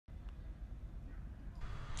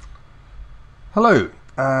Hello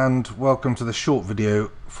and welcome to this short video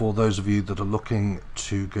for those of you that are looking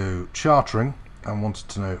to go chartering and wanted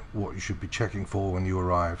to know what you should be checking for when you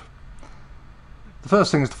arrive. The first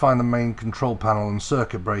thing is to find the main control panel and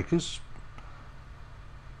circuit breakers.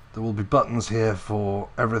 There will be buttons here for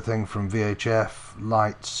everything from VHF,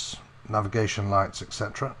 lights, navigation lights,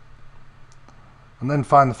 etc. And then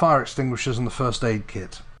find the fire extinguishers and the first aid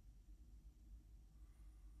kit.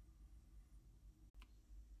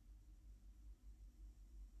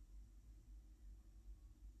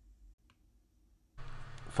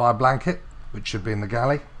 Fire blanket, which should be in the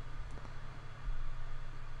galley,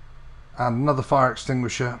 and another fire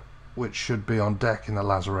extinguisher which should be on deck in the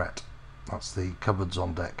lazarette. That's the cupboards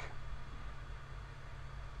on deck.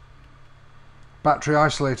 Battery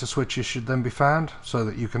isolator switches should then be found so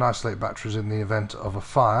that you can isolate batteries in the event of a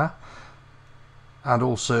fire, and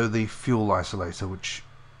also the fuel isolator, which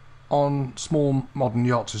on small modern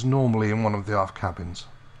yachts is normally in one of the aft cabins.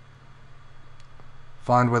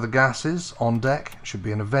 Find where the gas is on deck. It should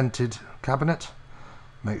be in a vented cabinet.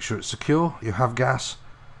 Make sure it's secure, you have gas,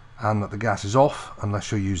 and that the gas is off unless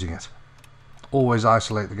you're using it. Always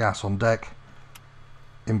isolate the gas on deck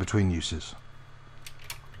in between uses.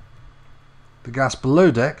 The gas below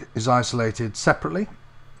deck is isolated separately.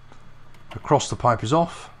 Across the pipe is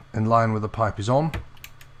off, in line with the pipe is on,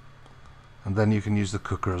 and then you can use the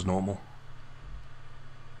cooker as normal.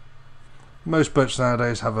 Most boats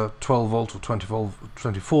nowadays have a 12 volt or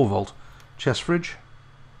 24 volt chest fridge.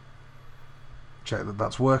 Check that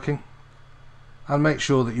that's working, and make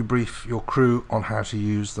sure that you brief your crew on how to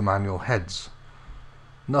use the manual heads.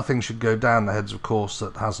 Nothing should go down the heads, of course,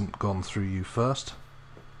 that hasn't gone through you first.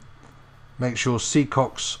 Make sure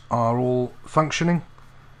seacocks are all functioning,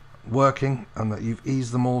 working, and that you've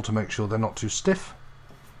eased them all to make sure they're not too stiff.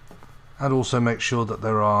 And also make sure that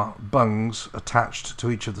there are bungs attached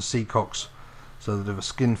to each of the seacocks so that if a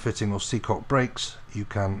skin fitting or seacock breaks, you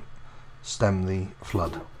can stem the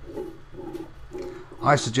flood.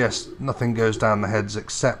 I suggest nothing goes down the heads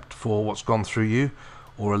except for what's gone through you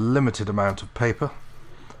or a limited amount of paper.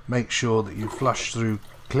 Make sure that you flush through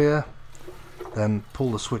clear, then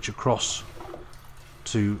pull the switch across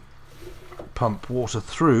to pump water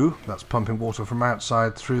through. That's pumping water from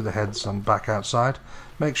outside through the heads and back outside.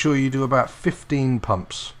 Make sure you do about 15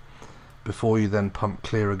 pumps before you then pump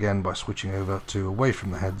clear again by switching over to away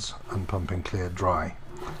from the heads and pumping clear dry.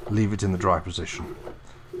 Leave it in the dry position.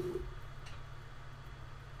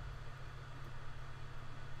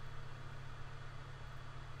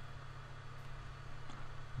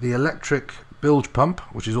 The electric bilge pump,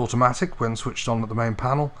 which is automatic when switched on at the main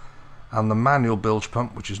panel, and the manual bilge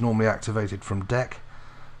pump, which is normally activated from deck,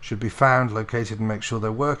 should be found, located, and make sure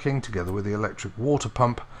they're working, together with the electric water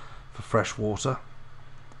pump for fresh water.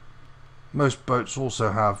 Most boats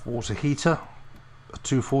also have water heater, a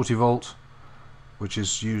 240 volt, which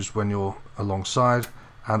is used when you're alongside,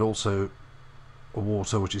 and also a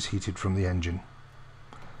water which is heated from the engine.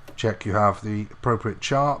 Check you have the appropriate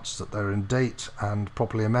charts, that they're in date and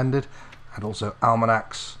properly amended, and also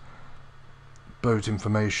almanacs, boat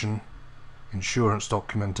information, insurance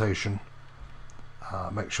documentation.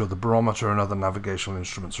 Make sure the barometer and other navigational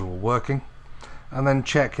instruments are all working, and then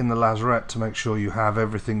check in the lazarette to make sure you have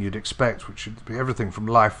everything you'd expect, which should be everything from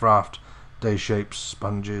life raft, day shapes,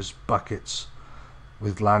 sponges, buckets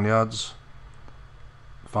with lanyards,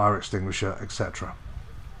 fire extinguisher, etc.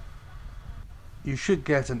 You should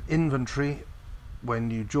get an inventory when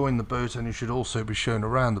you join the boat, and you should also be shown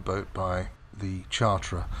around the boat by the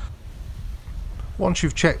charterer. Once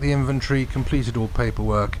you've checked the inventory, completed all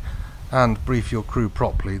paperwork, and brief your crew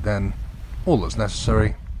properly, then all that's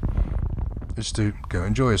necessary is to go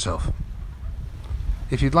enjoy yourself.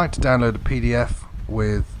 If you'd like to download a PDF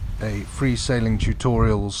with a free sailing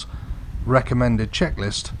tutorials recommended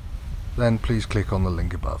checklist, then please click on the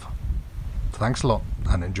link above. Thanks a lot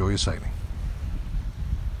and enjoy your sailing.